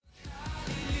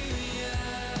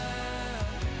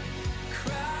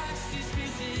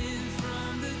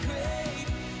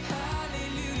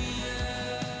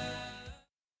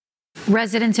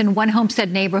Residents in one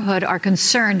Homestead neighborhood are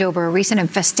concerned over a recent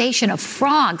infestation of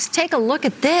frogs. Take a look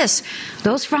at this.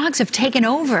 Those frogs have taken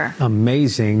over.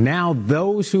 Amazing. Now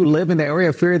those who live in the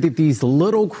area fear that these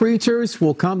little creatures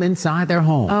will come inside their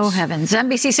homes. Oh, heavens.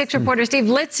 NBC6 reporter Steve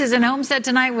Litz is in Homestead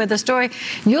tonight with a story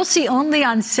you'll see only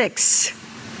on 6.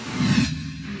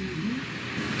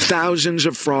 Thousands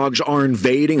of frogs are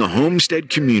invading a Homestead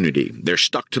community. They're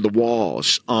stuck to the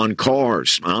walls, on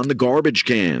cars, on the garbage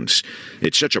cans.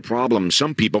 It's such a problem,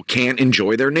 some people can't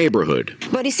enjoy their neighborhood.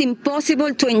 But it's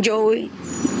impossible to enjoy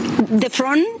the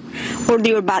front or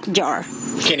your backyard.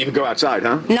 Can't even go outside,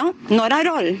 huh? No, not at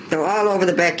all. They're all over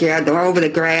the backyard. They're over the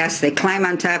grass. They climb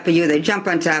on top of you. They jump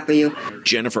on top of you.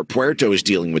 Jennifer Puerto is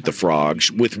dealing with the frogs,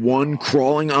 with one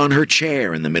crawling on her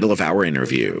chair in the middle of our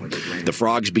interview. The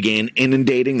frogs began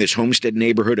inundating this Homestead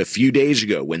neighborhood a few days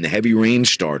ago when the heavy rain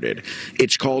started.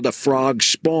 It's called a frog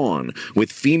spawn,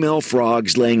 with female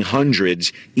frogs laying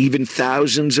hundreds, even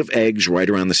thousands of eggs right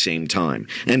around the same time.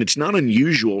 And it's not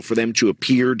unusual for them to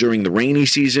appear during the rainy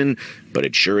season, but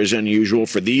it sure is unusual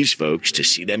for these folks to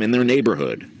see them in their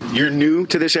neighborhood. You're new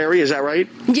to this area, is that right?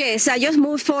 Yes, I just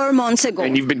moved 4 months ago.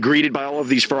 And you've been greeted by all of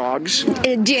these frogs?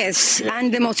 Yes,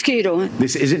 and the mosquito.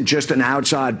 This isn't just an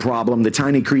outside problem. The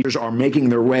tiny creatures are making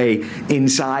their way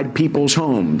inside people's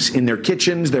homes, in their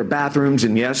kitchens, their bathrooms,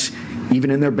 and yes, even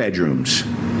in their bedrooms.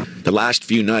 The last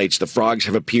few nights, the frogs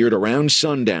have appeared around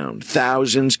sundown,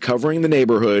 thousands covering the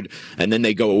neighborhood, and then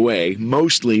they go away,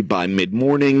 mostly by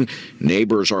mid-morning.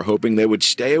 Neighbors are hoping they would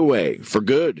stay away for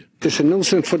good. It's a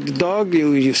nuisance for the dog.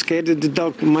 You're scared that the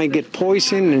dog might get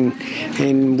poisoned,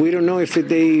 and we don't know if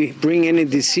they bring any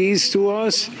disease to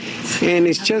us, and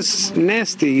it's just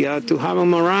nasty to have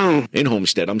them around. In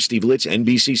Homestead, I'm Steve Litz,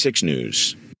 NBC6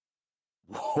 News.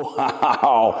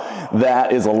 Wow,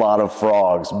 that is a lot of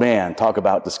frogs. Man, talk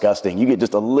about disgusting. You get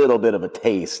just a little bit of a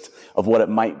taste of what it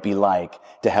might be like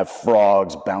to have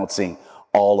frogs bouncing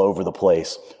all over the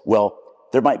place. Well,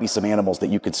 there might be some animals that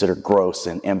you consider gross,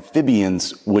 and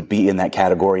amphibians would be in that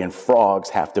category, and frogs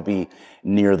have to be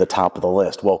near the top of the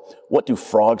list. Well, what do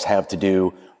frogs have to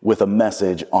do with a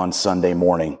message on Sunday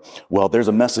morning? Well, there's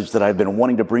a message that I've been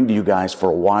wanting to bring to you guys for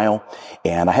a while,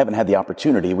 and I haven't had the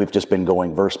opportunity. We've just been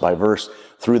going verse by verse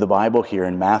through the Bible here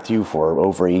in Matthew for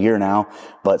over a year now.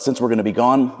 But since we're going to be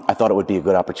gone, I thought it would be a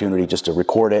good opportunity just to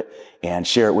record it and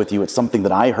share it with you. It's something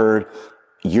that I heard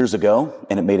years ago,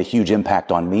 and it made a huge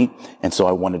impact on me, and so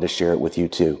I wanted to share it with you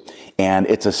too. And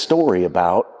it's a story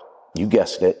about, you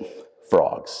guessed it,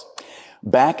 frogs.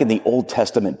 Back in the Old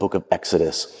Testament book of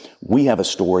Exodus, we have a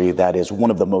story that is one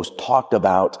of the most talked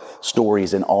about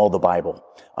stories in all the Bible.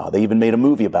 They even made a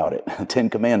movie about it,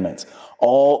 10 Commandments.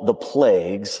 All the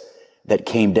plagues that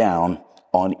came down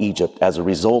on Egypt as a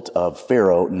result of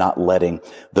Pharaoh not letting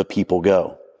the people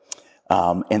go.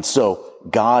 And so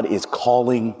God is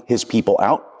calling his people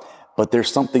out, but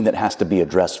there's something that has to be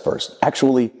addressed first.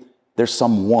 Actually, there's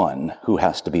someone who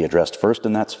has to be addressed first,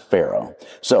 and that's Pharaoh.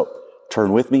 So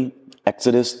turn with me.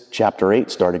 Exodus chapter 8,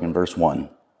 starting in verse 1.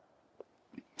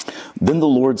 Then the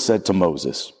Lord said to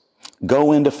Moses,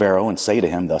 "Go into Pharaoh and say to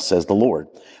him, thus says the Lord,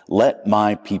 let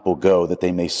my people go that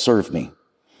they may serve me.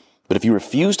 But if you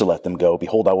refuse to let them go,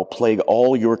 behold, I will plague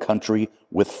all your country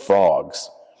with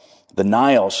frogs. The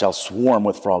Nile shall swarm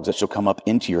with frogs that shall come up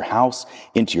into your house,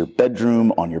 into your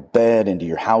bedroom, on your bed, into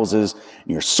your houses,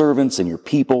 and your servants and your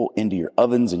people, into your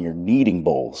ovens and your kneading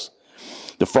bowls.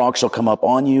 The frogs shall come up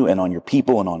on you and on your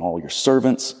people and on all your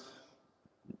servants."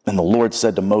 And the Lord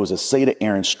said to Moses, "Say to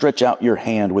Aaron, stretch out your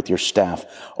hand with your staff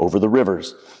over the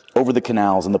rivers, over the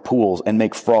canals and the pools, and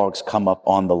make frogs come up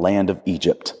on the land of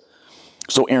Egypt."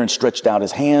 So Aaron stretched out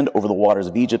his hand over the waters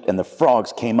of Egypt, and the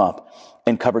frogs came up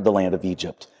and covered the land of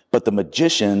Egypt. But the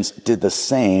magicians did the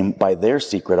same by their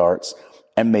secret arts,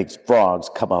 and makes frogs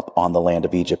come up on the land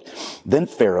of Egypt. Then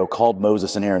Pharaoh called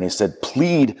Moses and Aaron. He said,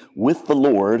 "Plead with the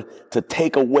Lord to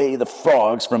take away the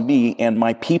frogs from me and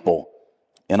my people,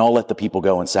 and I'll let the people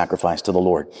go and sacrifice to the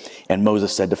Lord." And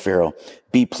Moses said to Pharaoh,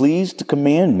 "Be pleased to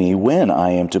command me when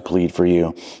I am to plead for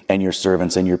you and your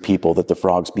servants and your people, that the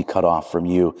frogs be cut off from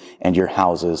you and your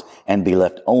houses and be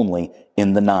left only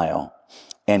in the Nile."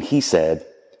 And he said,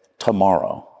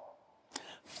 "Tomorrow."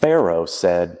 Pharaoh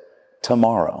said,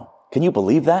 "Tomorrow." Can you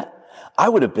believe that? I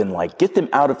would have been like, "Get them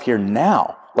out of here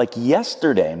now. Like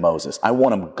yesterday, Moses. I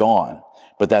want them gone."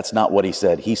 But that's not what he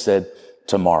said. He said,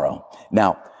 "Tomorrow."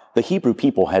 Now, the Hebrew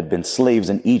people had been slaves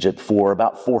in Egypt for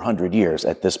about 400 years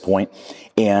at this point,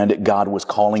 and God was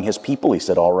calling his people. He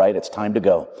said, "All right, it's time to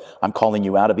go. I'm calling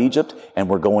you out of Egypt, and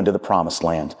we're going to the promised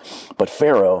land." But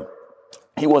Pharaoh,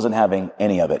 he wasn't having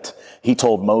any of it. He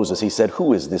told Moses, he said,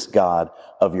 "Who is this God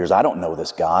of yours. I don't know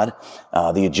this God.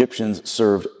 The Egyptians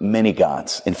served many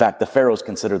gods. In fact, the pharaohs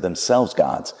considered themselves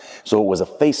gods. So it was a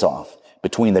face-off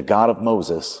between the God of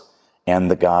Moses and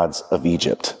the gods of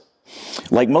Egypt.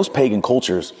 Like most pagan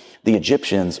cultures, the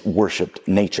Egyptians worshipped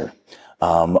nature.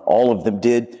 All of them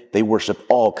did. They worshiped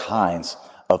all kinds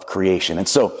of creation. And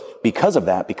so because of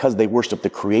that, because they worshiped the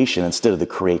creation instead of the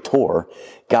creator,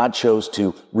 God chose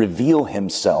to reveal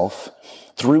himself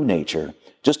through nature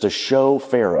just to show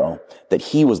Pharaoh that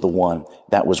he was the one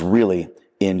that was really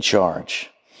in charge.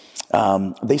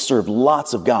 They served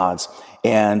lots of gods,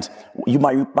 and you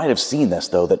might have seen this,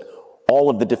 though, that all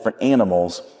of the different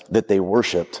animals that they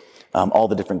worshipped, all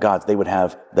the different gods, they would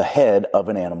have the head of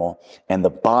an animal and the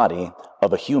body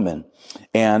of a human.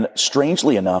 And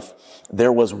strangely enough,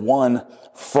 there was one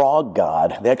frog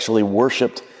god. They actually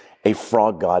worshipped a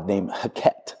frog god named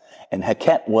Heket. And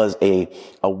Heket was a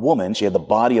woman. She had the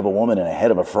body of a woman and a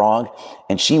head of a frog.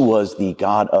 And she was the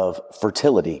god of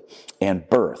fertility and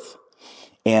birth.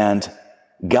 And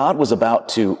God was about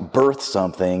to birth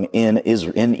something in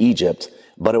Egypt,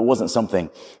 but it wasn't something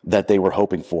that they were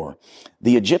hoping for.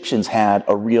 The Egyptians had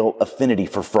a real affinity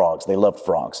for frogs. They loved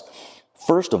frogs.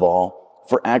 First of all,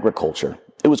 for agriculture.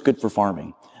 It was good for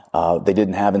farming. They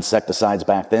didn't have insecticides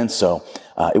back then, so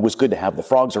it was good to have the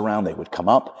frogs around. They would come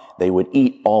up, they would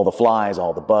eat all the flies,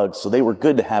 all the bugs, so they were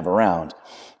good to have around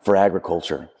for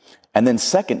agriculture. And then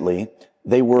secondly,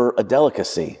 they were a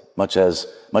delicacy, much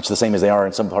the same as they are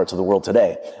in some parts of the world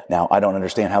today. Now, I don't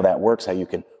understand how that works, how you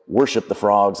can worship the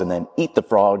frogs and then eat the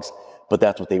frogs, but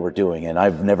that's what they were doing. And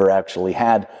I've never actually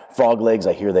had frog legs.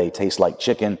 I hear they taste like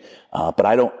chicken, but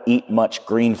I don't eat much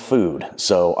green food,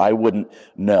 so I wouldn't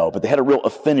know. But they had a real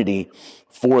affinity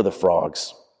for the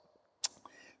frogs.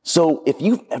 So if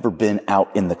you've ever been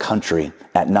out in the country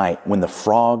at night when the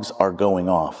frogs are going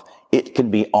off, it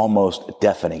can be almost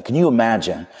deafening. Can you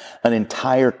imagine an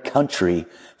entire country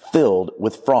filled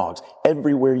with frogs?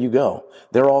 Everywhere you go,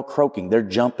 they're all croaking, they're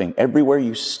jumping. Everywhere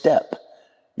you step,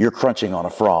 you're crunching on a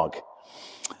frog.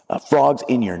 Frogs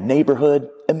in your neighborhood.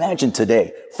 Imagine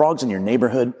today, frogs in your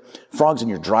neighborhood, frogs in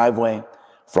your driveway,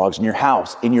 frogs in your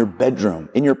house, in your bedroom,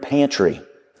 in your pantry,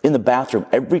 in the bathroom.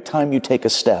 Every time you take a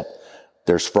step,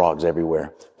 there's frogs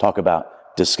everywhere. Talk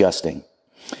about disgusting.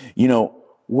 You know,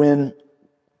 when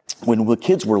the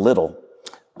kids were little,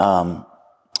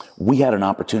 we had an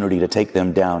opportunity to take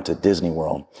them down to Disney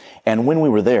World. And when we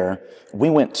were there, we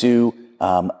went to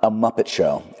a Muppet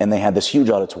show, and they had this huge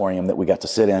auditorium that we got to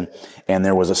sit in, and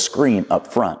there was a screen up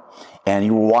front. And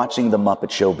you were watching the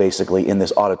Muppet show basically in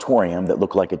this auditorium that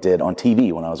looked like it did on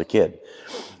TV when I was a kid.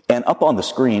 And up on the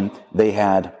screen, they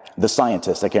had the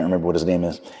scientist, I can't remember what his name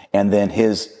is, and then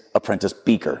his apprentice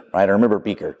Beaker, right? I remember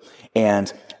Beaker.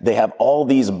 And they have all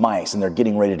these mice, and they're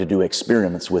getting ready to do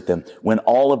experiments with them, when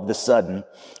all of the sudden,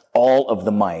 all of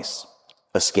the mice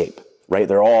escape, right?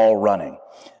 They're all running.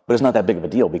 But it's not that big of a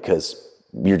deal because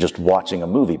you're just watching a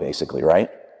movie, basically, right?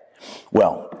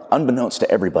 Well, unbeknownst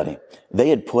to everybody, they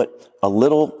had put a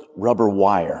little rubber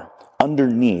wire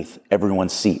underneath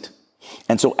everyone's seat.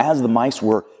 And so as the mice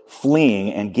were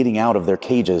fleeing and getting out of their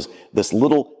cages, this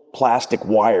little plastic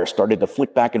wire started to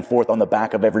flick back and forth on the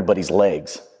back of everybody's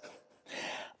legs.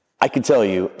 I can tell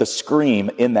you, the scream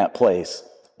in that place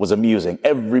was amusing.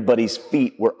 Everybody's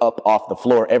feet were up off the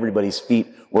floor. Everybody's feet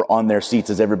were on their seats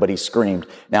as everybody screamed.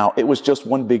 Now, it was just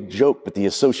one big joke, but the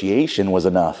association was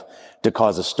enough to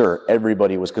cause a stir.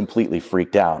 Everybody was completely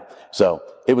freaked out. So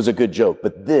it was a good joke,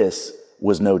 but this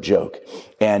was no joke.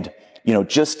 And, you know,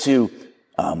 just to,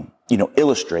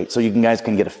 illustrate so you guys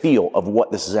can get a feel of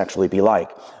what this is actually be like.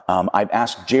 I've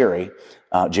asked Jerry,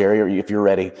 or if you're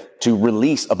ready, to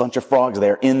release a bunch of frogs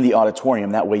there in the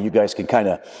auditorium. That way you guys can kind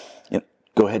of,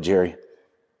 go ahead, Jerry.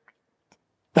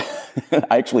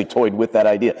 I actually toyed with that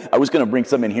idea. I was going to bring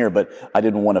some in here, but I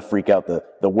didn't want to freak out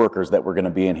the workers that were going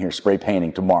to be in here spray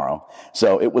painting tomorrow.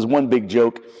 So it was one big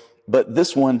joke, but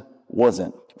this one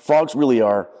wasn't. Frogs really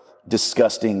are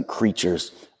disgusting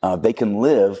creatures. They can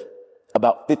live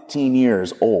about 15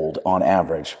 years old on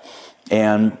average.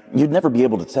 And you'd never be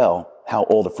able to tell how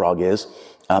old a frog is.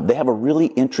 They have a really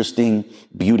interesting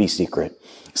beauty secret.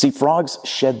 See, frogs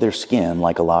shed their skin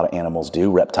like a lot of animals do,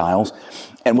 reptiles.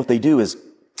 And what they do is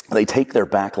they take their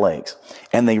back legs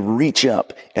and they reach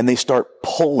up and they start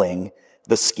pulling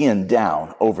the skin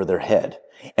down over their head.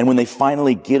 And when they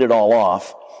finally get it all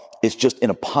off, it's just in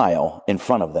a pile in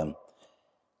front of them.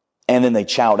 And then they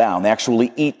chow down. They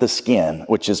actually eat the skin,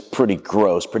 which is pretty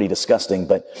gross, pretty disgusting,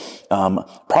 but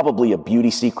probably a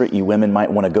beauty secret. You women might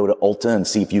want to go to Ulta and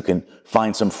see if you can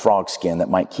find some frog skin that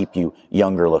might keep you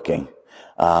younger looking.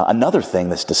 Another thing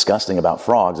that's disgusting about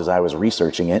frogs, as I was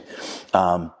researching it,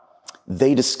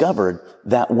 they discovered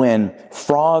that when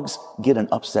frogs get an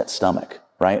upset stomach,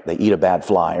 right? They eat a bad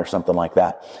fly or something like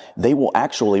that. They will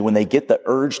actually, when they get the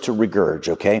urge to regurge,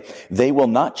 okay, they will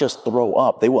not just throw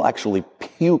up, they will actually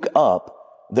puke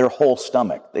up their whole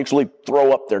stomach. They actually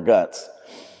throw up their guts,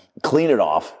 clean it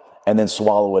off, and then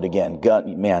swallow it again.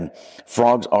 Man,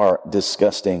 frogs are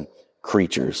disgusting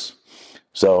creatures.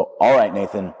 So, all right,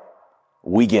 Nathan,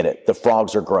 we get it. The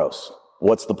frogs are gross.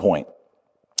 What's the point?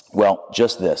 Well,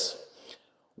 just this.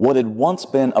 What had once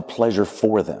been a pleasure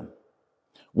for them,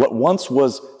 what once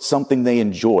was something they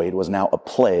enjoyed, was now a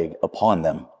plague upon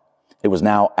them. It was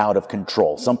now out of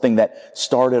control. Something that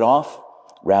started off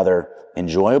rather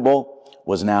enjoyable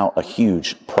was now a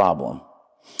huge problem.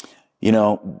 You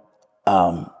know,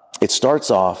 it starts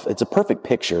off, it's a perfect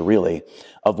picture, really,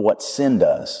 of what sin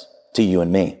does to you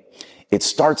and me. It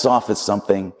starts off as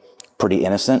something pretty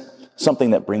innocent,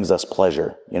 something that brings us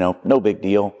pleasure, you know, no big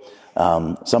deal,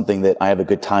 something that I have a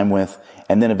good time with,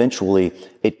 and then eventually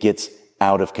it gets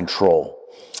out of control.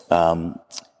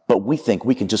 But we think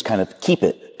we can just kind of keep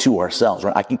it to ourselves,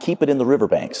 right? I can keep it in the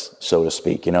riverbanks, so to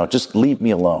speak, you know, just leave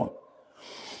me alone.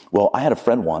 Well, I had a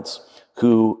friend once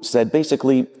who said,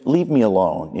 basically, leave me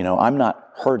alone. You know, I'm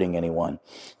not hurting anyone.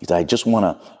 He said, I just want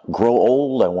to grow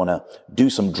old. I want to do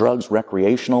some drugs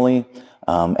recreationally,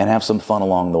 and have some fun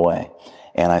along the way.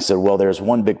 And I said, well, there's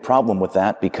one big problem with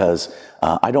that because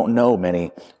I don't know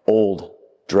many old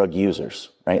drug users,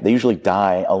 right? They usually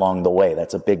die along the way.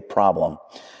 That's a big problem.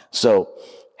 So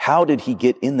how did he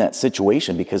get in that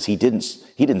situation? Because he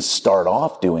didn't start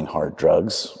off doing hard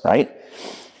drugs, right?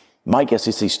 My guess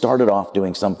is he started off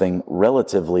doing something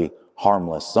relatively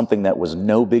harmless, something that was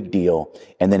no big deal,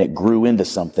 and then it grew into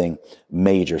something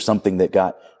major, something that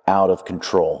got out of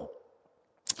control.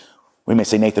 We may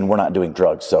say, Nathan, we're not doing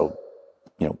drugs, so,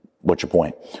 you know, what's your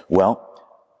point? Well,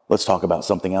 let's talk about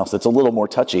something else that's a little more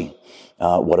touchy.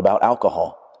 What about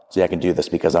alcohol? See, I can do this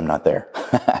because I'm not there.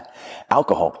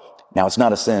 Alcohol. Now, it's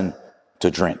not a sin to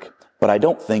drink, but I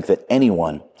don't think that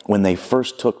anyone, when they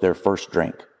first took their first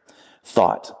drink,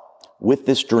 thought, with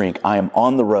this drink, I am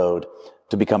on the road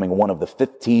to becoming one of the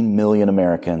 15 million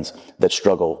Americans that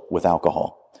struggle with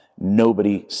alcohol.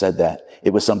 Nobody said that.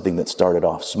 It was something that started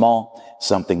off small,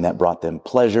 something that brought them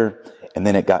pleasure, and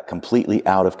then it got completely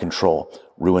out of control,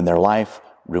 ruined their life,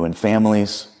 ruined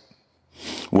families.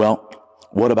 Well,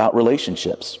 what about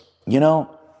relationships? You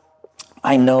know,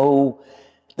 I know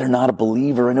they're not a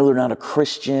believer. I know they're not a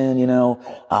Christian, you know.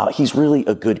 He's really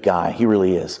a good guy. He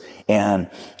really is. And,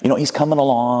 you know, he's coming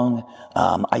along.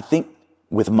 I think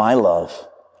with my love,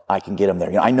 I can get him there.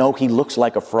 You know, I know he looks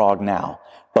like a frog now,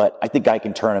 but I think I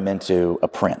can turn him into a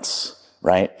prince,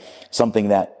 right? Something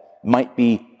that might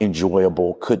be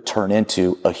enjoyable could turn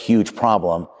into a huge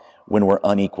problem when we're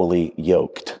unequally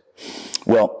yoked.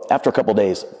 Well, after a couple of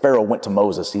days, Pharaoh went to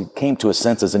Moses. He came to his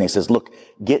senses and he says, look,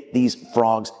 get these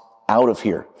frogs out of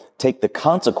here. Take the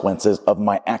consequences of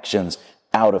my actions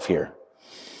out of here.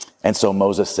 And so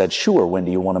Moses said, sure, when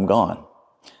do you want them gone?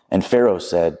 And Pharaoh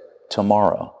said,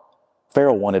 tomorrow.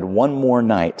 Pharaoh wanted one more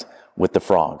night with the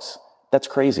frogs. That's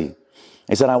crazy.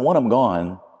 He said, I want them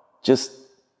gone, just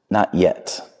not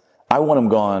yet. I want them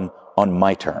gone on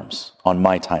my terms, on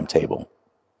my timetable.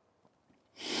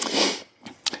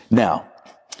 Now,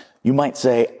 you might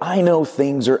say, I know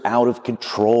things are out of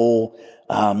control.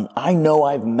 I know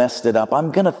I've messed it up.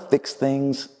 I'm going to fix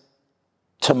things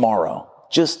tomorrow,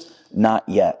 just not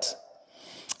yet.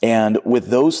 And with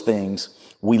those things,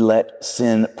 we let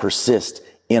sin persist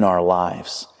in our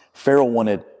lives. Pharaoh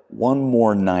wanted one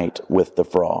more night with the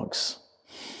frogs.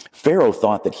 Pharaoh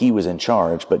thought that he was in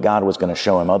charge, but God was going to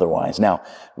show him otherwise. Now,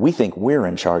 we think we're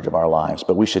in charge of our lives,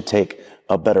 but we should take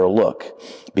a better look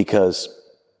because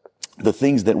the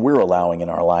things that we're allowing in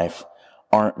our life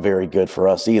aren't very good for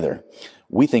us either.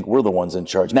 We think we're the ones in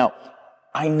charge. Now,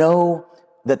 I know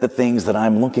that the things that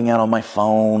I'm looking at on my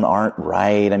phone aren't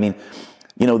right. I mean,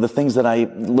 you know, the things that I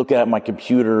look at on my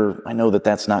computer, I know that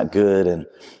that's not good. And,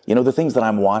 you know, the things that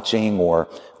I'm watching or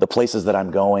the places that I'm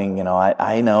going, you know,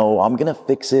 I know I'm going to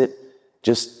fix it.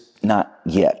 Just not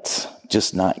yet.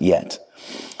 Just not yet.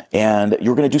 And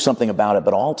you're going to do something about it.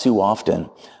 But all too often,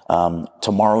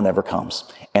 tomorrow never comes.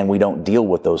 And we don't deal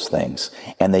with those things.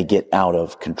 And they get out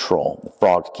of control. The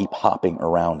frogs keep hopping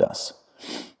around us.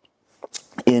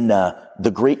 In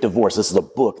The Great Divorce, this is a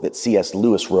book that C.S.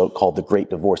 Lewis wrote called The Great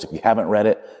Divorce. If you haven't read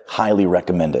it, highly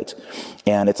recommend it.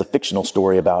 And it's a fictional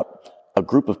story about a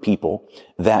group of people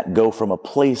that go from a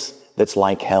place that's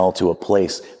like hell to a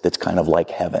place that's kind of like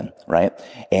heaven, right?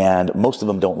 And most of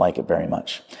them don't like it very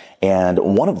much. And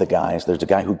one of the guys, there's a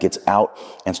guy who gets out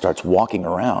and starts walking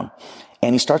around.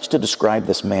 And he starts to describe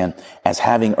this man as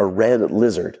having a red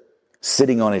lizard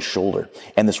sitting on his shoulder.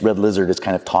 And this red lizard is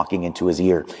kind of talking into his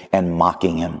ear and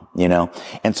mocking him, you know.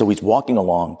 And so he's walking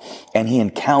along and he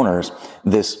encounters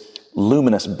this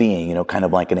luminous being, you know, kind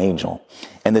of like an angel.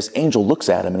 And this angel looks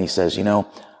at him and he says, you know,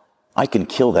 I can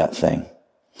kill that thing.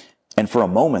 And for a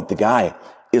moment, the guy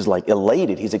is like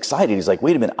elated. He's excited. He's like,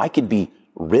 wait a minute, I can be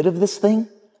rid of this thing?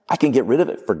 I can get rid of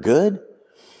it for good?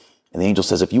 And the angel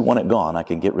says, if you want it gone, I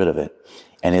can get rid of it.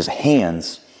 And his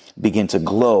hands begin to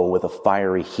glow with a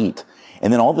fiery heat.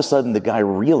 And then all of a sudden, the guy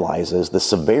realizes the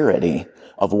severity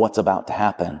of what's about to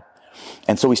happen.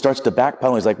 And so he starts to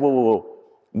backpedal. He's like, whoa.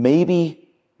 Maybe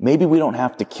we don't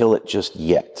have to kill it just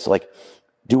yet. Like,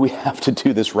 do we have to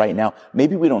do this right now?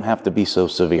 Maybe we don't have to be so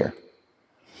severe.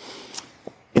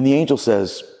 And the angel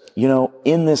says, you know,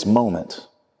 in this moment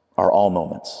are all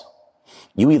moments.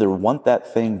 You either want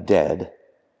that thing dead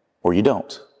or you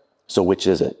don't. So which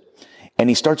is it? And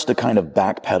he starts to kind of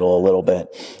backpedal a little bit.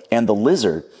 And the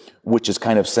lizard, which is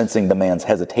kind of sensing the man's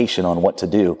hesitation on what to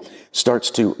do,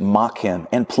 starts to mock him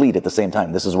and plead at the same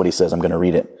time. This is what he says. I'm going to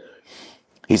read it.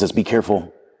 He says, be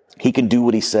careful. He can do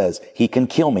what he says. He can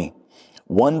kill me.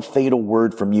 One fatal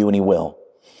word from you and he will.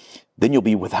 Then you'll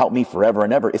be without me forever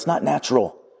and ever. It's not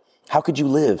natural. How could you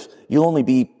live? You'll only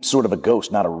be sort of a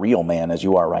ghost, not a real man as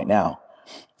you are right now.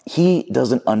 He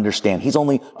doesn't understand. He's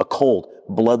only a cold,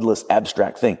 bloodless,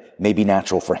 abstract thing. Maybe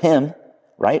natural for him,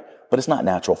 right? But it's not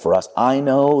natural for us. I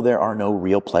know there are no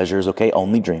real pleasures, okay?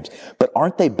 Only dreams. But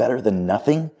aren't they better than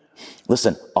nothing?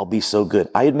 Listen, I'll be so good.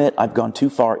 I admit I've gone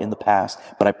too far in the past,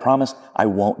 but I promise I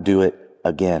won't do it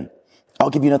again.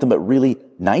 I'll give you nothing but really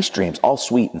nice dreams, all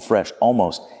sweet and fresh,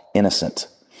 almost innocent.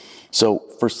 So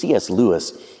for C.S.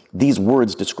 Lewis, these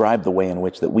words describe the way in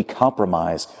which that we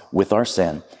compromise with our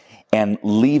sin and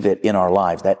leave it in our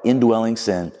lives, that indwelling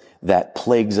sin that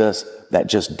plagues us, that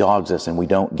just dogs us, and we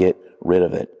don't get rid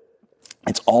of it.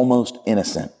 It's almost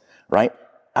innocent, right?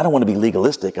 I don't want to be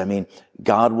legalistic. I mean,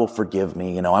 God will forgive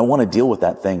me. You know, I want to deal with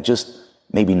that thing, just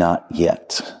maybe not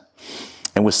yet.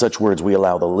 And with such words, we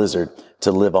allow the lizard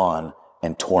to live on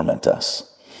and torment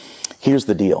us. Here's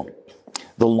the deal.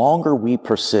 The longer we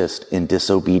persist in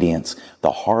disobedience,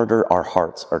 the harder our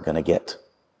hearts are going to get.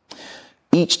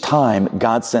 Each time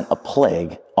God sent a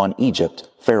plague on Egypt,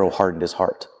 Pharaoh hardened his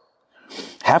heart.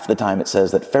 Half the time it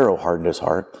says that Pharaoh hardened his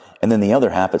heart, and then the other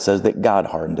half it says that God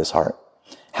hardened his heart.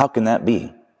 How can that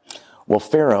be? Well,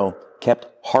 Pharaoh kept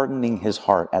hardening his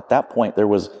heart. At that point, there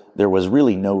was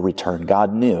really no return.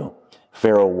 God knew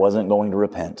Pharaoh wasn't going to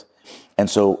repent. And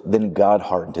so then God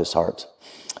hardened his heart.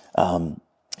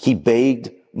 He begged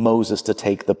Moses to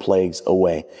take the plagues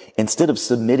away. Instead of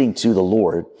submitting to the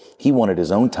Lord, he wanted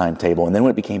his own timetable. And then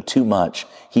when it became too much,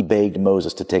 he begged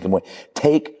Moses to take them away.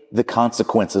 Take the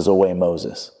consequences away,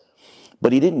 Moses.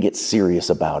 But he didn't get serious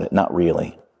about it, not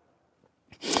really.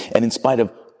 And in spite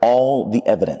of all the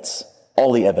evidence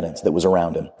that was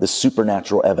around him, the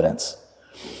supernatural evidence,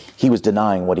 he was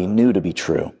denying what he knew to be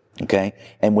true. Okay?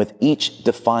 And with each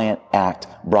defiant act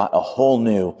brought a whole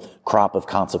new crop of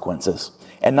consequences.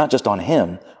 And not just on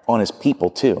him, on his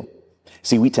people too.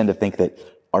 See, we tend to think that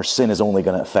our sin is only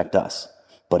going to affect us,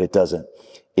 but it doesn't.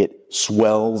 It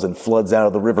swells and floods out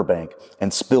of the riverbank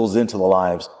and spills into the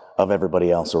lives of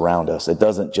everybody else around us. It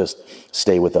doesn't just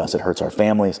stay with us. It hurts our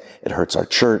families. It hurts our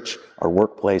church, our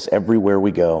workplace, everywhere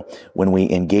we go when we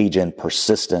engage in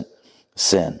persistent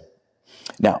sin.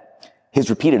 Now, his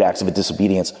repeated acts of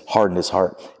disobedience hardened his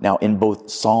heart. Now, in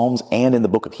both Psalms and in the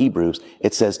book of Hebrews,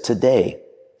 it says, today,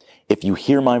 if you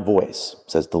hear my voice,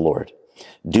 says the Lord,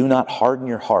 do not harden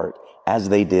your heart as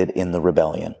they did in the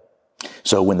rebellion.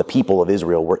 So when the people of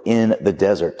Israel were in the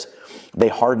desert, they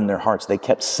hardened their hearts. They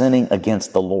kept sinning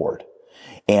against the Lord.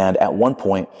 And at one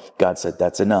point, God said,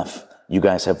 that's enough. You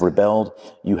guys have rebelled.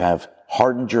 You have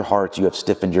hardened your hearts. You have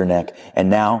stiffened your neck. And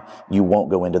now you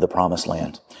won't go into the promised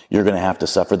land. You're going to have to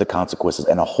suffer the consequences.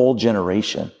 And a whole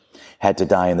generation had to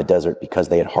die in the desert because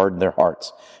they had hardened their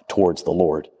hearts towards the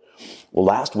Lord. Well,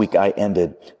 last week I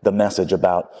ended the message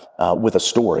with a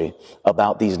story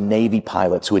about these Navy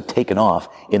pilots who had taken off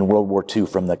in World War II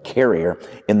from the carrier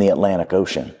in the Atlantic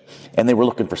Ocean. And they were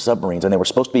looking for submarines, and they were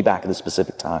supposed to be back at a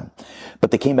specific time.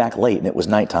 But they came back late, and it was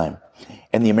nighttime.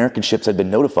 And the American ships had been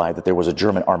notified that there was a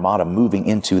German armada moving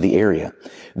into the area.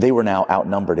 They were now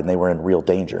outnumbered, and they were in real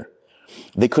danger.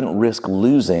 They couldn't risk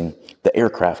losing the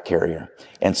aircraft carrier.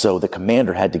 And so the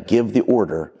commander had to give the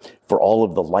order for all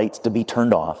of the lights to be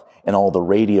turned off and all the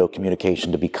radio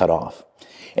communication to be cut off.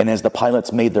 And as the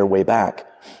pilots made their way back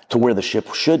to where the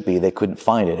ship should be, they couldn't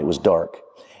find it. It was dark.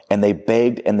 And they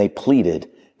begged and they pleaded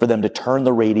for them to turn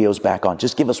the radios back on.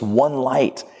 Just give us one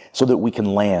light so that we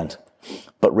can land.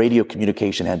 But radio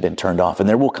communication had been turned off. And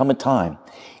there will come a time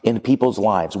in people's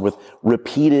lives with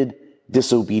repeated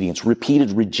disobedience,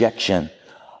 repeated rejection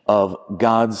of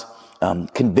God's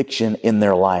conviction in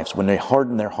their lives, when they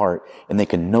harden their heart and they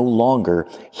can no longer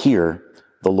hear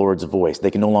the Lord's voice.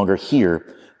 They can no longer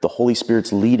hear the Holy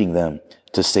Spirit's leading them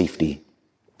to safety.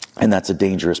 And that's a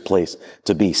dangerous place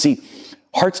to be. See,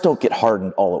 hearts don't get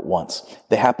hardened all at once.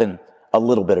 They happen a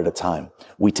little bit at a time.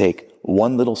 We take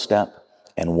one little step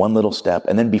and one little step,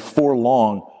 and then before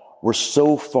long, we're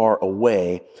so far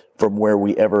away from where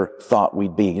we ever thought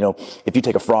we'd be. You know, if you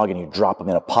take a frog and you drop them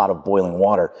in a pot of boiling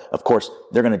water, of course,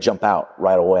 they're going to jump out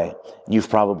right away. You've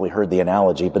probably heard the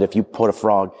analogy, but if you put a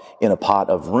frog in a pot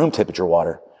of room temperature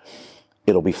water,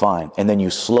 it'll be fine. And then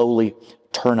you slowly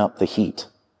turn up the heat.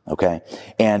 Okay.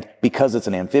 And because it's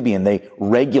an amphibian, they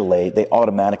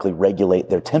automatically regulate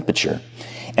their temperature.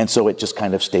 And so it just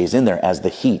kind of stays in there as the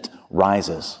heat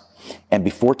rises. And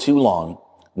before too long,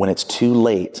 when it's too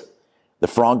late, the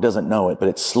frog doesn't know it, but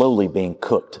it's slowly being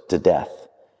cooked to death.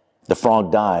 The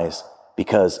frog dies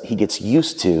because he gets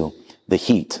used to the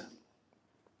heat.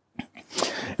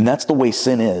 And that's the way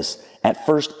sin is. At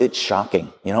first, it's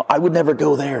shocking. You know, I would never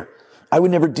go there. I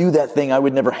would never do that thing. I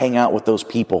would never hang out with those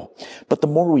people. But the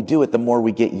more we do it, the more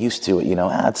we get used to it. You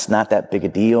know, it's not that big a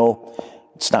deal.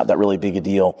 It's not that really big a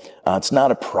deal. It's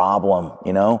not a problem.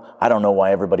 You know, I don't know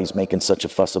why everybody's making such a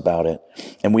fuss about it.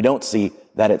 And we don't see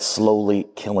that it's slowly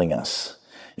killing us.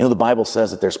 You know, the Bible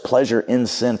says that there's pleasure in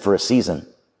sin for a season.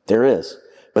 There is.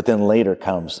 But then later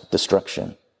comes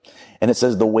destruction. And it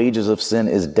says the wages of sin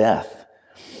is death.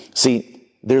 See,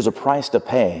 there's a price to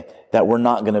pay that we're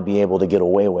not going to be able to get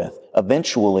away with.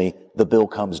 Eventually, the bill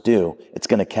comes due. It's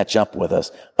going to catch up with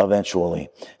us eventually.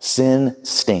 Sin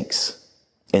stinks.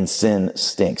 And sin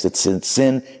stinks.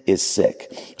 Sin is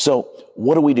sick. So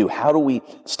what do we do? How do we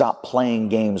stop playing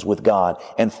games with God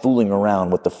and fooling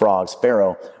around with the frogs?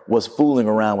 Pharaoh was fooling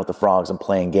around with the frogs and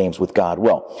playing games with God.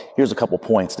 Well, here's a couple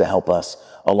points to help us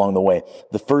along the way.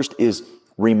 The first is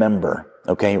remember.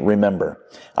 Okay, remember.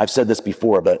 I've said this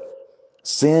before, but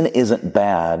sin isn't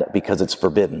bad because it's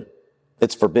forbidden.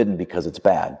 It's forbidden because it's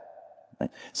bad. Right?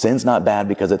 Sin's not bad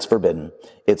because it's forbidden.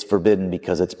 It's forbidden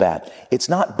because it's bad. It's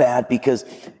not bad because,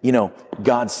 you know,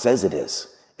 God says it is.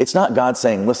 It's not God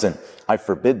saying, listen, I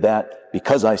forbid that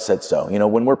because I said so. You know,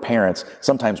 when we're parents,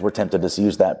 sometimes we're tempted to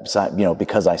use that, you know,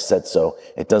 because I said so.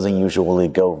 It doesn't usually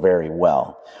go very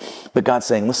well. But God's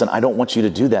saying, listen, I don't want you to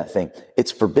do that thing.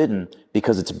 It's forbidden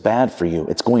because it's bad for you.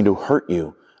 It's going to hurt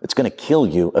you. It's going to kill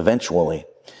you eventually.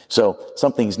 So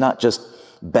something's not just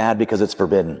bad because it's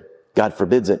forbidden. God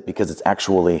forbids it because it's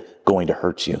actually going to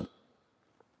hurt you.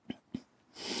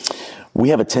 We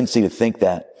have a tendency to think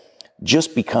that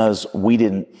just because we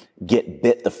didn't get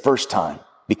bit the first time,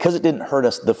 because it didn't hurt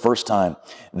us the first time,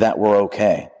 that we're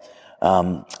okay.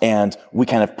 And we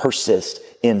kind of persist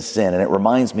in sin. And it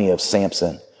reminds me of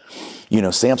Samson. You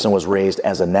know, Samson was raised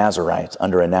as a Nazirite,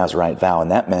 under a Nazirite vow,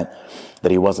 and that meant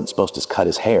that he wasn't supposed to cut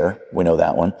his hair. We know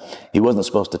that one. He wasn't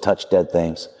supposed to touch dead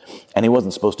things, and he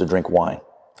wasn't supposed to drink wine.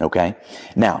 Okay?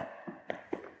 Now,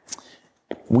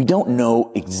 we don't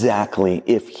know exactly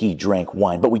if he drank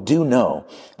wine, but we do know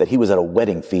that he was at a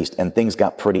wedding feast and things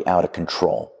got pretty out of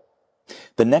control.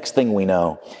 The next thing we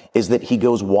know is that he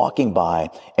goes walking by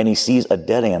and he sees a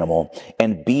dead animal,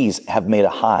 and bees have made a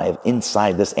hive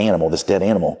inside this animal, this dead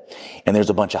animal. And there's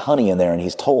a bunch of honey in there, and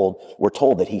we're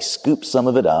told that he scoops some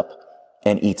of it up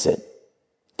and eats it.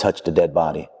 Touched a dead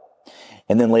body.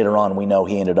 And then later on, we know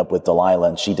he ended up with Delilah,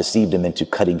 and she deceived him into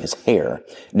cutting his hair.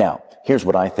 Now, here's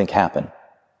what I think happened.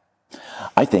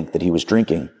 I think that he was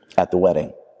drinking at the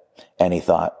wedding, and he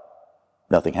thought,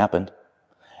 nothing happened.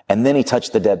 And then he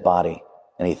touched the dead body,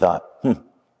 and he thought,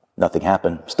 nothing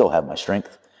happened, still have my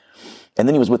strength. And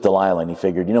then he was with Delilah, and he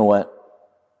figured, you know what?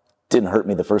 Didn't hurt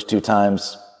me the first 2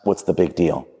 times. What's the big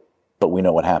deal? But we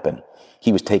know what happened.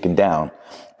 He was taken down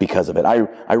because of it.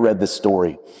 I read this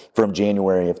story from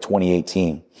January of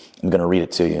 2018. I'm going to read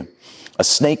it to you. A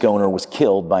snake owner was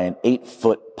killed by an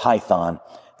 8-foot python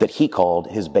that he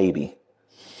called his baby.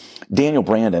 Daniel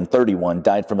Brandon, 31,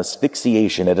 died from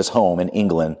asphyxiation at his home in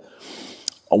England.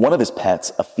 One of his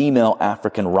pets, a female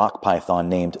African rock python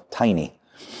named Tiny,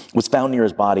 was found near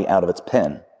his body out of its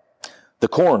pen. The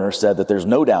coroner said that there's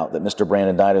no doubt that Mr.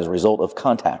 Brandon died as a result of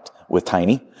contact with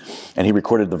Tiny, and he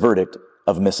recorded the verdict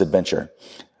of misadventure.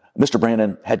 Mr.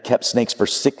 Brandon had kept snakes for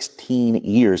 16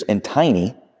 years, and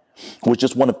Tiny was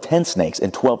just one of 10 snakes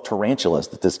and 12 tarantulas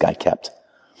that this guy kept.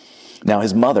 Now,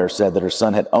 his mother said that her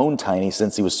son had owned Tiny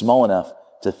since he was small enough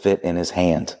to fit in his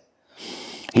hand.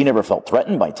 He never felt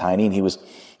threatened by Tiny, and he was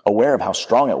aware of how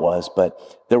strong it was, but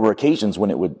there were occasions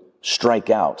when it would strike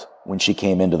out when she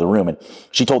came into the room. And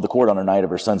she told the court on the night of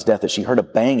her son's death that she heard a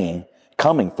banging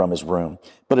coming from his room,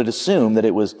 but had assumed that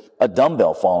it was a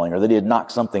dumbbell falling or that he had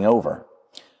knocked something over.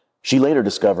 She later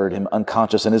discovered him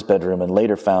unconscious in his bedroom and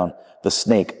later found the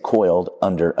snake coiled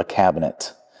under a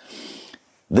cabinet.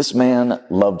 This man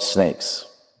loved snakes.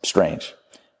 Strange.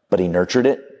 But he nurtured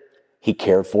it. He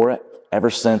cared for it ever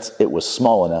since it was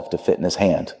small enough to fit in his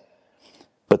hand.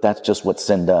 But that's just what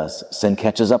sin does. Sin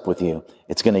catches up with you.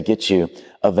 It's going to get you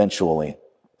eventually.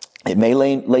 It may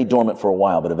lay dormant for a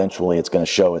while, but eventually it's going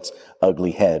to show its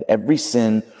ugly head. Every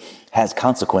sin has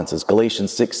consequences.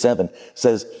 Galatians 6:7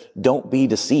 says, don't be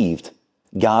deceived.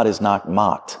 God is not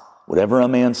mocked. Whatever a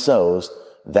man sows,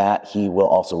 that he will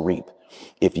also reap.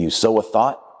 If you sow a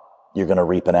thought, you're going to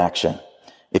reap an action.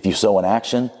 If you sow an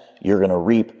action, you're going to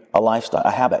reap a lifestyle,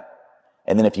 a habit.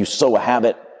 And then if you sow a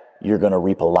habit, you're going to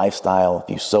reap a lifestyle.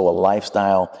 If you sow a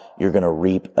lifestyle, you're going to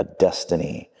reap a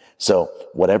destiny. So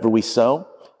whatever we sow,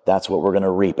 that's what we're going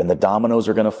to reap. And the dominoes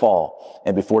are going to fall.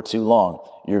 And before too long,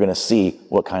 you're going to see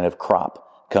what kind of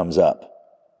crop comes up.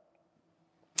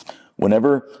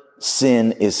 Whenever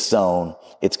sin is sown,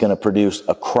 it's going to produce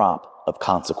a crop of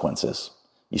consequences.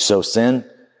 You sow sin,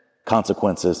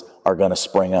 consequences are going to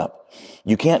spring up.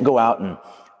 You can't go out and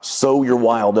sow your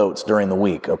wild oats during the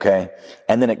week, okay?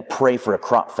 And then pray for a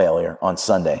crop failure on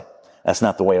Sunday. That's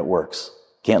not the way it works.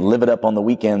 Can't live it up on the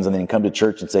weekends and then come to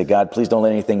church and say, God, please don't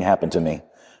let anything happen to me.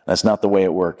 That's not the way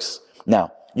it works.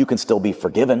 Now, you can still be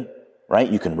forgiven, right?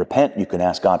 You can repent. You can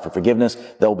ask God for forgiveness.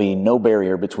 There'll be no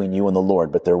barrier between you and the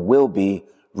Lord, but there will be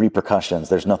repercussions.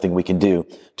 There's nothing we can do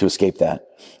to escape that.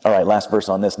 All right, last verse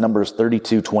on this. Numbers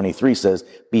 32:23 says,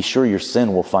 be sure your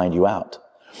sin will find you out.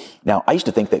 Now, I used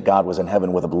to think that God was in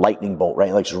heaven with a lightning bolt,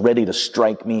 right? Like, he's ready to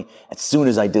strike me as soon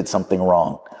as I did something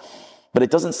wrong. But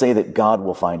it doesn't say that God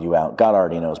will find you out. God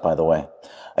already knows, by the way.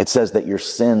 It says that your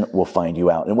sin will find you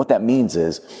out. And what that means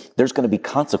is there's going to be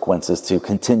consequences to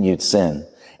continued sin,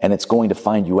 and it's going to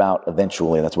find you out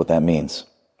eventually. That's what that means.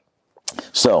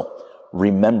 So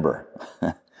remember,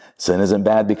 sin isn't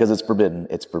bad because it's forbidden.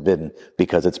 It's forbidden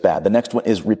because it's bad. The next one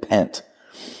is repent.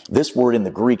 This word in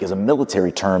the Greek is a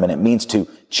military term, and it means to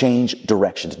change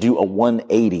direction, to do a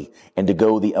 180 and to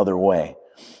go the other way.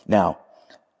 Now,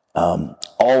 all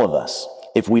of us,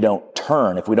 if we don't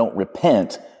turn, if we don't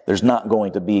repent, there's not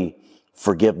going to be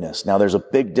forgiveness. Now, there's a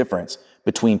big difference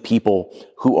between people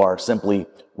who are simply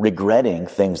regretting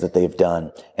things that they've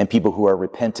done and people who are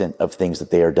repentant of things that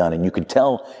they are done. And you can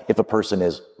tell if a person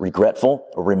is regretful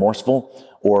or remorseful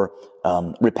or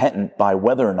repentant by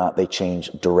whether or not they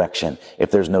change direction. If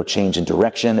there's no change in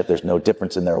direction, if there's no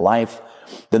difference in their life,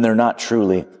 then they're not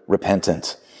truly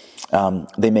repentant.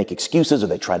 They make excuses or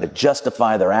they try to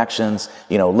justify their actions.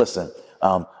 You know, listen,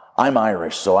 I'm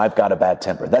Irish, so I've got a bad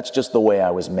temper. That's just the way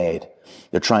I was made.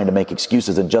 They're trying to make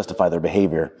excuses and justify their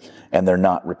behavior, and they're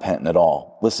not repentant at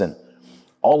all. Listen,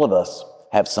 all of us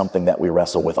have something that we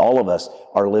wrestle with. All of us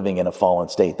are living in a fallen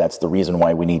state. That's the reason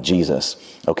why we need Jesus,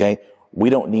 okay? We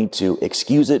don't need to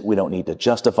excuse it. We don't need to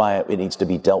justify it. It needs to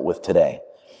be dealt with today.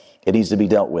 It needs to be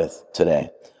dealt with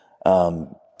today.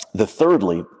 The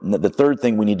third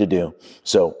thing we need to do,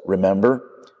 so remember,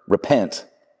 repent,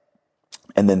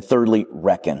 and then thirdly,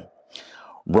 reckon.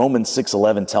 Romans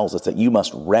 6:11 tells us that you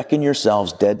must reckon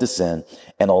yourselves dead to sin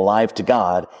and alive to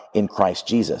God in Christ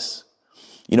Jesus.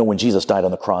 You know, when Jesus died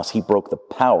on the cross, he broke the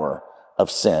power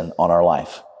of sin on our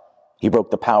life. He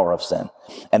broke the power of sin.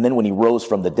 And then when he rose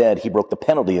from the dead, he broke the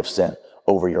penalty of sin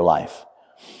over your life.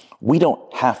 We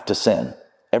don't have to sin.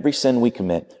 Every sin we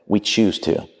commit, we choose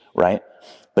to, right?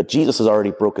 But Jesus has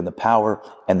already broken the power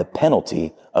and the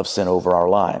penalty of sin over our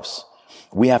lives.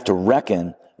 We have to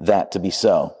reckon that to be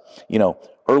so. You know,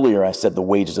 earlier I said the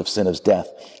wages of sin is death.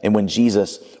 And when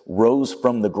Jesus rose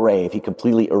from the grave, he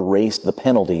completely erased the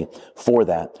penalty for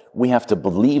that. We have to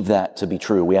believe that to be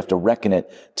true. We have to reckon it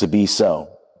to be so.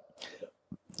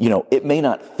 You know, it may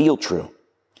not feel true,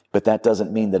 but that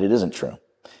doesn't mean that it isn't true.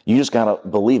 You just got to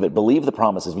believe it. Believe the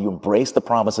promises. If you embrace the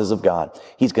promises of God,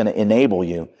 he's going to enable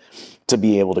you to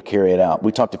be able to carry it out.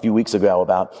 We talked a few weeks ago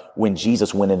about when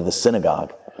Jesus went into the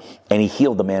synagogue and he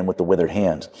healed the man with the withered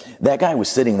hand. That guy was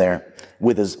sitting there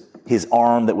with his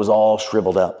arm that was all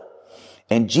shriveled up.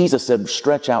 And Jesus said,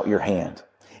 stretch out your hand.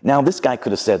 Now, this guy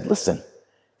could have said, listen,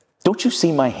 don't you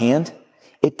see my hand?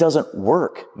 It doesn't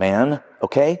work, man.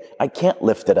 Okay? I can't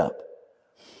lift it up.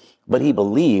 But he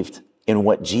believed in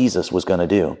what Jesus was going to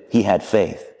do. He had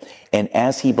faith. And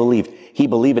as he believed,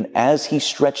 and as he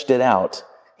stretched it out,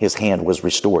 his hand was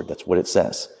restored. That's what it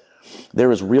says.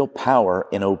 There is real power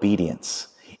in obedience.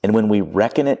 And when we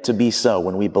reckon it to be so,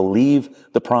 when we believe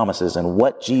the promises and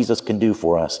what Jesus can do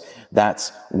for us,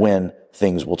 that's when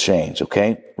things will change,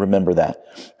 okay? Remember that.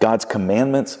 God's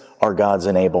commandments are God's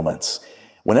enablements.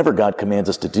 Whenever God commands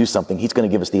us to do something, he's going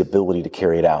to give us the ability to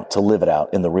carry it out, to live it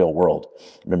out in the real world.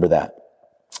 Remember that.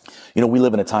 You know, we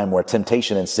live in a time where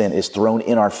temptation and sin is thrown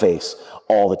in our face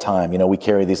all the time. You know, we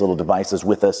carry these little devices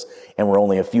with us, and we're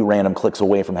only a few random clicks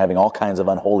away from having all kinds of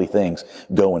unholy things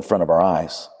go in front of our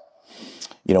eyes.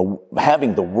 You know,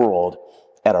 having the world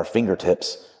at our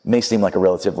fingertips may seem like a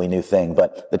relatively new thing,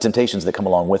 but the temptations that come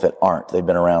along with it aren't. They've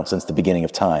been around since the beginning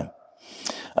of time.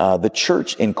 The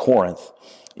church in Corinth,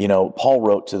 you know, Paul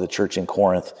wrote to the church in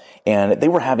Corinth, and they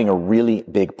were having a really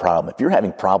big problem. If you're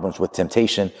having problems with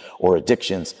temptation or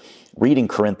addictions, reading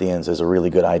Corinthians is a really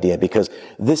good idea, because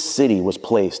this city was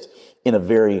placed in a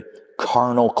very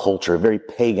carnal culture, a very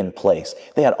pagan place.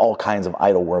 They had all kinds of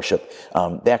idol worship.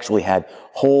 They actually had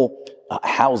whole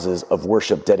houses of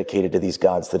worship dedicated to these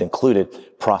gods that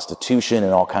included prostitution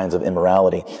and all kinds of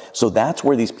immorality. So that's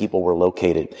where these people were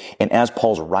located. And as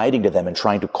Paul's writing to them and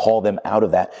trying to call them out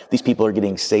of that, these people are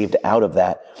getting saved out of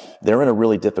that. They're in a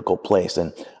really difficult place.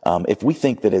 And if we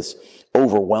think that it's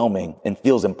overwhelming and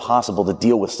feels impossible to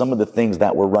deal with some of the things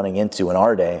that we're running into in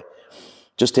our day,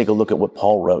 just take a look at what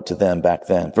Paul wrote to them back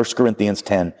then. 1 Corinthians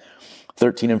 10,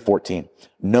 13 and 14.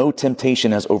 No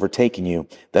temptation has overtaken you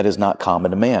that is not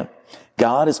common to man.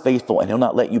 God is faithful, and he'll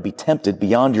not let you be tempted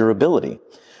beyond your ability.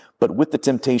 But with the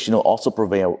temptation, he'll also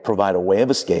provide a way of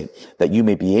escape that you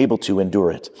may be able to endure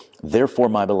it. Therefore,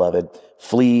 my beloved,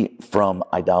 flee from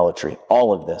idolatry.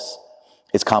 All of this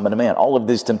is common to man. All of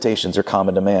these temptations are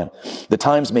common to man. The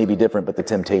times may be different, but the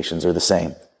temptations are the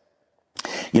same.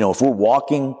 You know, if we're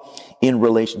walking in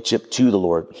relationship to the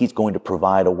Lord, he's going to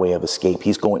provide a way of escape.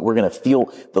 We're going to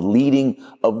feel the leading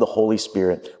of the Holy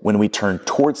Spirit when we turn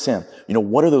towards him. You know,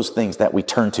 what are those things that we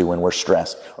turn to when we're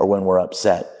stressed or when we're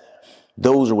upset?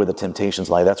 Those are where the temptations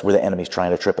lie. That's where the enemy's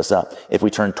trying to trip us up. If we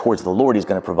turn towards the Lord, he's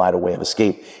going to provide a way of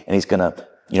escape, and he's going to,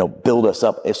 you know, build us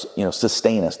up, you know,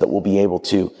 sustain us, that we'll be able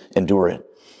to endure it.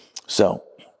 So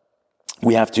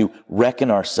we have to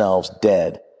reckon ourselves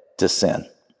dead to sin.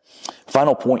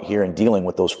 Final point here in dealing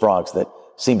with those frogs that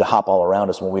seem to hop all around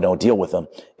us when we don't deal with them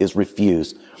is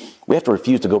refuse. We have to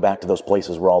refuse to go back to those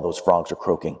places where all those frogs are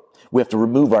croaking. We have to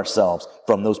remove ourselves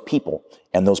from those people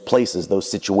and those places, those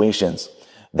situations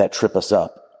that trip us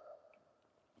up.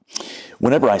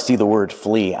 Whenever I see the word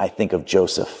flee, I think of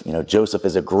Joseph. You know, Joseph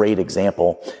is a great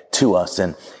example to us,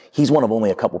 and he's one of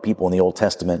only a couple people in the Old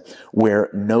Testament where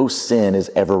no sin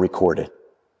is ever recorded.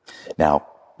 Now,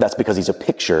 that's because he's a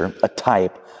picture, a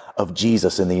type of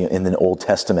Jesus in the Old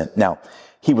Testament. Now,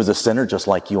 he was a sinner just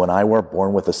like you and I were,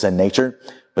 born with a sin nature,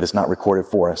 but it's not recorded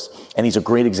for us. And he's a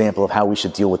great example of how we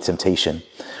should deal with temptation.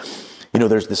 You know,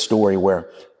 there's this story where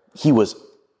he was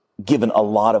given a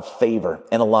lot of favor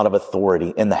and a lot of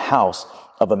authority in the house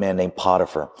of a man named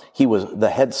Potiphar. He was the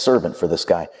head servant for this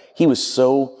guy. He was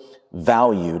so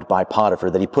valued by Potiphar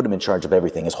that he put him in charge of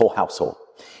everything, his whole household.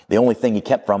 The only thing he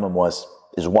kept from him was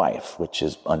his wife, which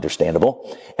is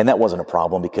understandable. And that wasn't a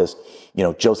problem because, you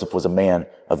know, Joseph was a man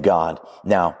of God.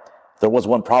 Now, there was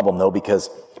one problem though, because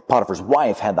Potiphar's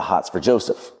wife had the hots for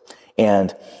Joseph,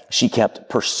 and she kept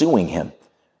pursuing him,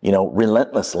 you know,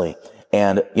 relentlessly.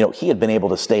 And, you know, he had been able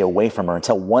to stay away from her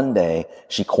until one day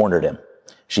she cornered him.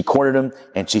 She cornered him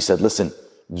and she said, listen,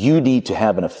 you need to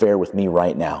have an affair with me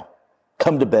right now.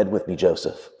 Come to bed with me,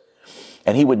 Joseph.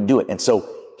 And he wouldn't do it. And so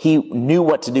he knew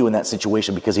what to do in that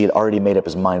situation because he had already made up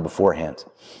his mind beforehand.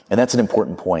 And that's an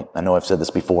important point. I know I've said this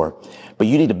before, but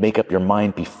you need to make up your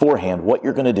mind beforehand what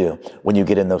you're going to do when you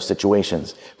get in those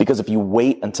situations. Because if you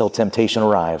wait until temptation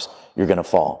arrives, you're going to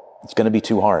fall. It's going to be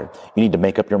too hard. You need to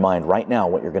make up your mind right now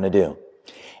what you're going to do.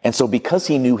 And so because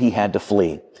he knew he had to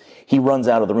flee, he runs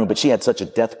out of the room, but she had such a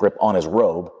death grip on his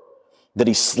robe that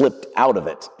he slipped out of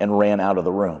it and ran out of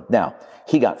the room. Now,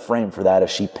 he got framed for that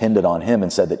as she pinned it on him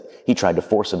and said that he tried to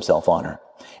force himself on her.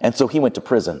 And so he went to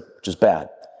prison, which is bad.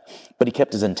 But he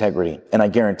kept his integrity. And I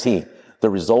guarantee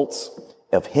the results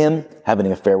of him having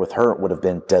an affair with her would have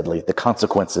been deadly. The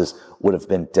consequences would have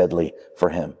been deadly for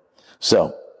him.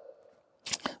 So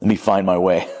let me find my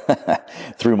way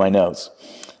through my notes.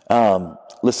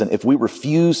 Listen, if we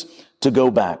refuse to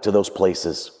go back to those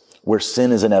places where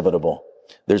sin is inevitable,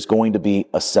 there's going to be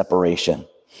a separation.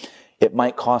 It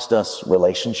might cost us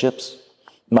relationships,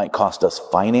 might cost us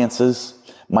finances,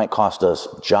 might cost us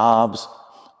jobs,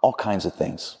 all kinds of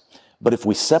things. But if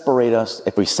we separate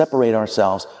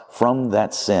ourselves from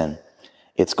that sin,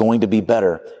 it's going to be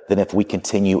better than if we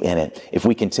continue in it. If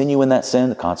we continue in that sin,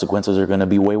 the consequences are going to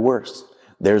be way worse.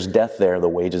 There's death there. The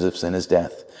wages of sin is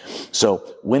death.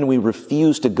 So when we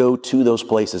refuse to go to those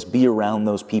places, be around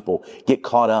those people, get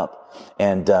caught up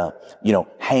and,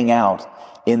 hang out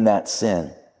in that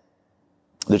sin,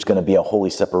 there's going to be a holy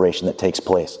separation that takes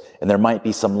place. And there might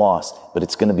be some loss, but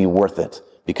it's going to be worth it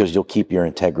because you'll keep your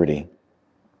integrity.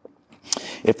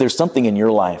 If there's something in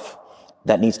your life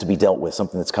that needs to be dealt with,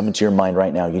 something that's coming to your mind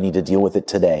right now, you need to deal with it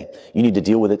today. You need to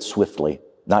deal with it swiftly,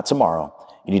 not tomorrow.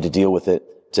 You need to deal with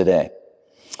it today.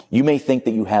 You may think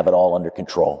that you have it all under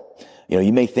control.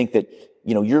 You may think that,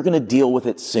 you're going to deal with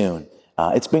it soon.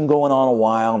 It's been going on a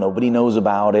while. Nobody knows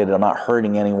about it. I'm not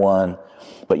hurting anyone.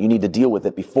 But you need to deal with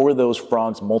it before those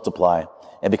frogs multiply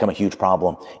and become a huge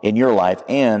problem in your life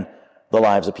and the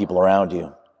lives of people around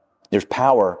you. There's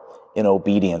power in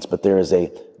obedience, but there is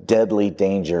a deadly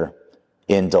danger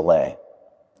in delay,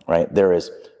 right? There is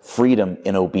freedom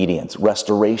in obedience,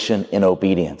 restoration in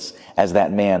obedience, as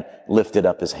that man lifted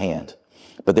up his hand.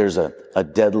 But there's a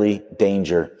deadly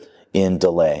danger in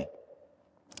delay.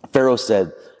 Pharaoh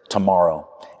said, tomorrow.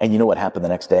 And you know what happened the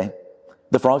next day?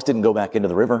 The frogs didn't go back into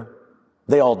the river.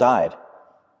 They all died.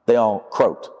 They all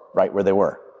croaked right where they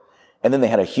were. And then they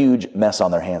had a huge mess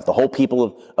on their hands. The whole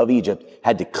people of Egypt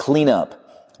had to clean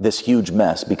up this huge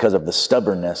mess because of the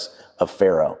stubbornness of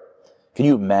Pharaoh. Can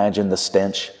you imagine the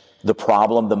stench, the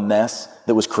problem, the mess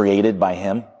that was created by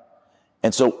him?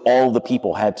 And so all the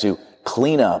people had to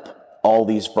clean up all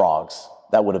these frogs.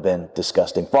 That would have been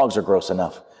disgusting. Frogs are gross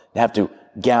enough. You have to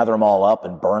gather them all up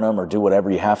and burn them or do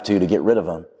whatever you have to get rid of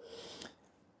them.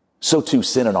 So too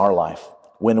sin in our life.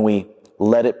 When we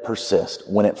let it persist,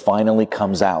 when it finally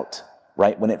comes out,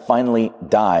 right? When it finally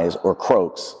dies or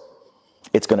croaks,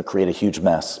 it's going to create a huge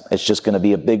mess. It's just going to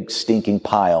be a big stinking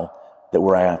pile that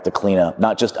we're going to have to clean up.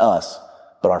 Not just us,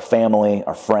 but our family,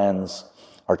 our friends,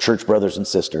 our church brothers and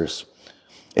sisters.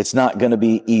 It's not going to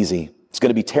be easy. It's going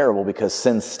to be terrible because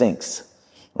sin stinks,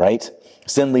 right?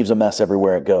 Sin leaves a mess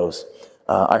everywhere it goes.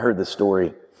 I heard this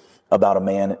story about a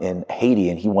man in Haiti,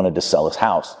 and he wanted to sell his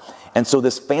house. And so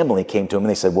this family came to him and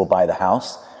they said, we'll buy the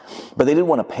house. But they didn't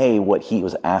want to pay what he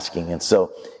was asking. And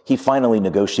so he finally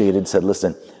negotiated and said,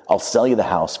 listen, I'll sell you the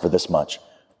house for this much,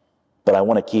 but I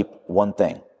want to keep one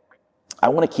thing. I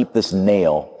want to keep this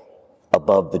nail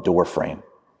above the door frame.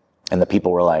 And the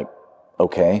people were like,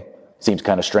 okay, seems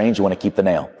kind of strange. You want to keep the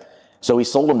nail. So he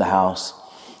sold him the house.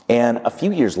 And a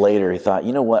few years later, he thought,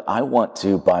 you know what? I want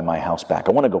to buy my house back.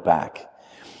 I want to go back.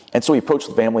 And so he approached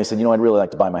the family and said, I'd really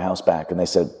like to buy my house back. And they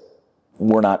said,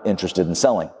 we're not interested in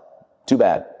selling. Too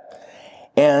bad.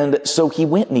 And so he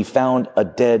went and he found a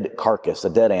dead carcass, a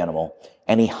dead animal,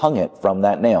 and he hung it from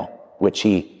that nail, which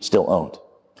he still owned.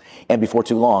 And before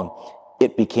too long,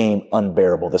 it became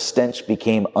unbearable. The stench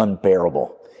became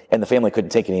unbearable. And the family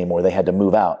couldn't take it anymore. They had to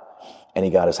move out, and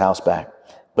he got his house back.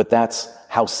 But that's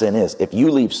how sin is. If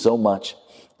you leave so much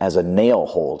as a nail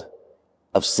hold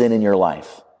of sin in your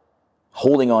life,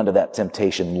 holding on to that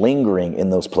temptation, lingering in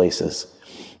those places,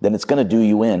 then it's going to do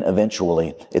you in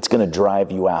eventually. It's going to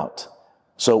drive you out.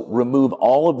 So remove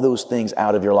all of those things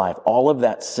out of your life, all of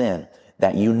that sin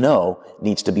that you know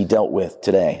needs to be dealt with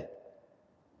today.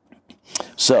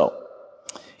 So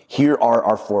here are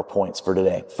our 4 points for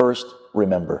today. First,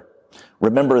 remember.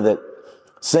 Remember that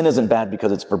sin isn't bad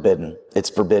because it's forbidden. It's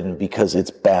forbidden because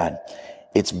it's bad.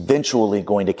 It's eventually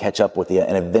going to catch up with you,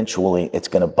 and eventually it's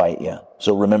going to bite you.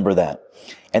 So remember that.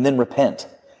 And then repent.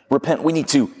 Repent. We need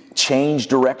to change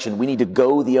direction. We need to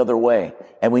go the other way,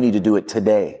 and we need to do it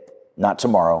today, not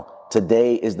tomorrow.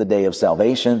 Today is the day of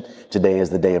salvation. Today is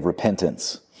the day of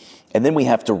repentance. And then we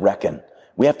have to reckon.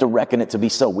 We have to reckon it to be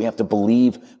so. We have to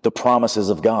believe the promises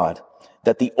of God,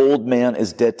 that the old man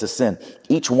is dead to sin.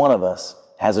 Each one of us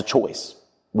has a choice.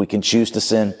 We can choose to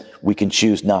sin. We can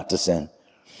choose not to sin.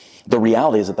 The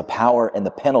reality is that the power and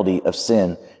the penalty of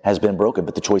sin has been broken,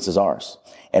 but the choice is ours.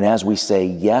 And as we say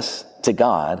yes to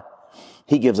God,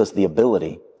 He gives us the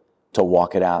ability to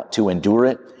walk it out, to endure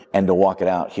it, and to walk it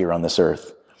out here on this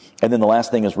earth. And then the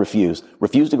last thing is refuse.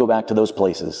 Refuse to go back to those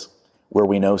places where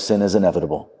we know sin is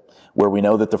inevitable, where we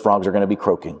know that the frogs are going to be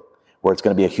croaking, where it's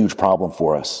going to be a huge problem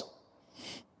for us.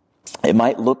 It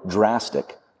might look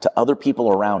drastic to other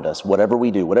people around us, whatever we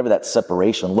do, whatever that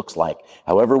separation looks like,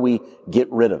 however we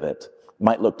get rid of it,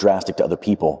 might look drastic to other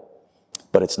people,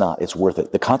 but it's not. It's worth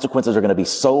it. The consequences are going to be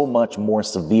so much more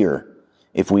severe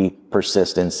if we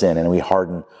persist in sin and we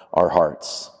harden our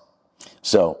hearts.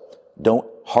 So don't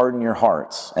harden your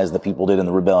hearts as the people did in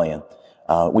the rebellion.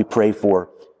 We pray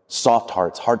for soft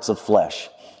hearts, hearts of flesh.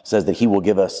 It says that He will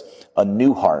give us a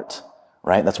new heart,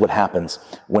 right? That's what happens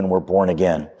when we're born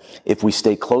again. If we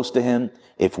stay close to Him,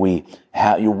 if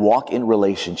you walk in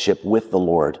relationship with the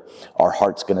Lord, our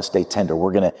heart's going to stay tender.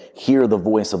 We're going to hear the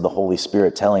voice of the Holy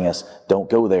Spirit telling us, don't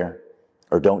go there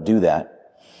or don't do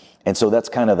that. And so that's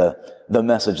kind of the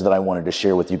message that I wanted to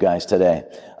share with you guys today.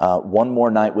 One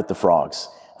more night with the frogs.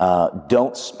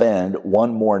 Don't spend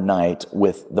one more night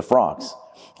with the frogs.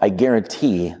 I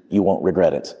guarantee you won't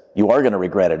regret it. You are going to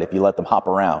regret it if you let them hop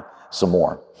around some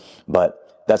more.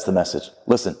 But that's the message.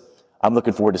 Listen, I'm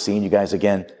looking forward to seeing you guys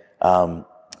again.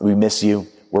 We miss you.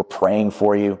 We're praying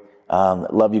for you.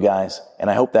 Love you guys. And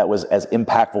I hope that was as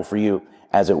impactful for you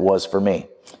as it was for me.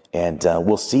 And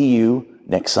we'll see you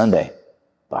next Sunday.